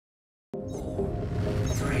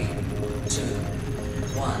2,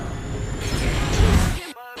 1.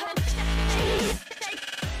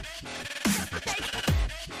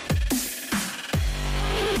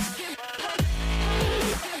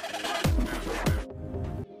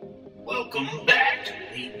 Welcome back to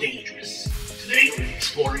Elite Dangerous. Today we're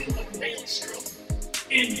exploring the Maelstrom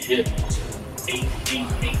in HIP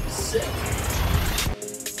 1887.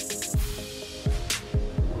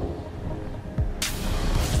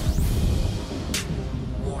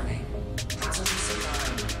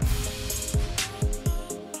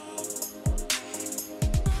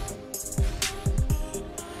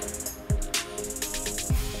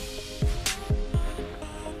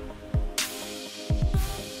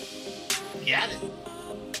 Got it.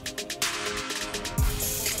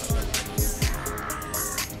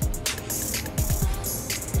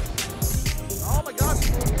 Oh my gosh.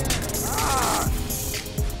 Ah.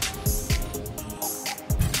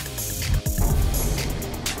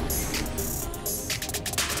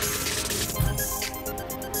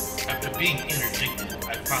 After being interdicted,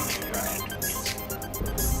 I finally arrived.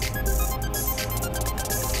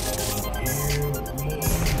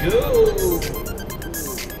 Here we go.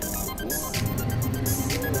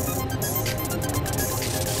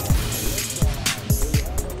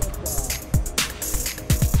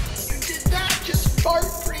 Fart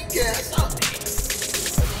free gas on me.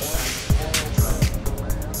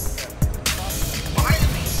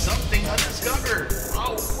 Finally, something undiscovered.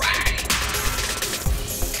 All right.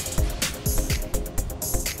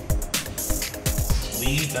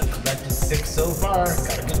 Sweet, I've collected 6 so far.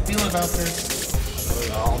 Got a good feeling about this.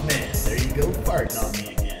 Oh man, there you go, farting on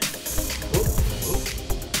me again. Oop, oop.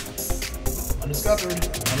 Undiscovered.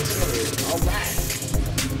 Undiscovered. All right.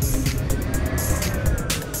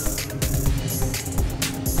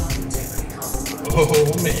 Oh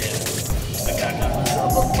man, I got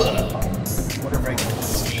myself a bug. What if I can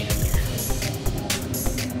scan here?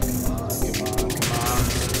 Come on.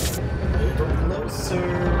 A little closer.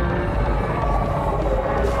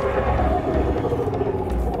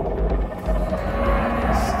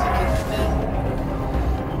 Stick it in them.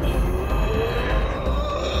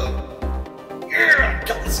 Yeah,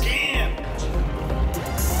 got the scan.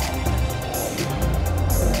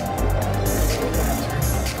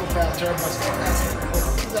 Let's go faster. Let's go faster.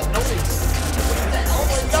 What is that noise? What is that? Oh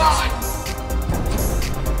my god!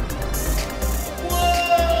 Whoa!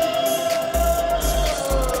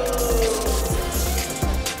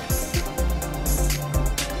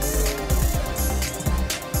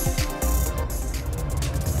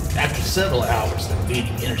 After several hours of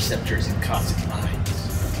evading interceptors and causing mines,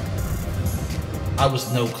 I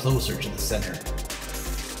was no closer to the center.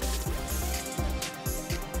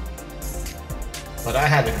 But I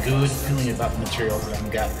had a good feeling about the materials that I'm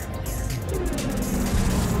gathering here.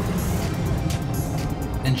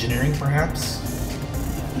 Engineering, perhaps?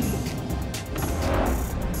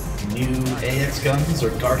 New AX guns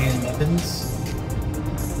or Guardian weapons?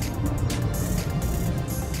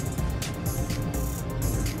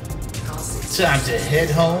 Time to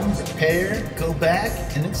head home, prepare, go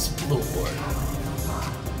back, and explore.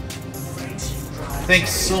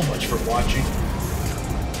 Thanks so much for watching.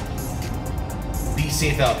 Be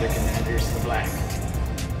safe out there, Commanders. The Black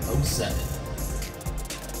 07.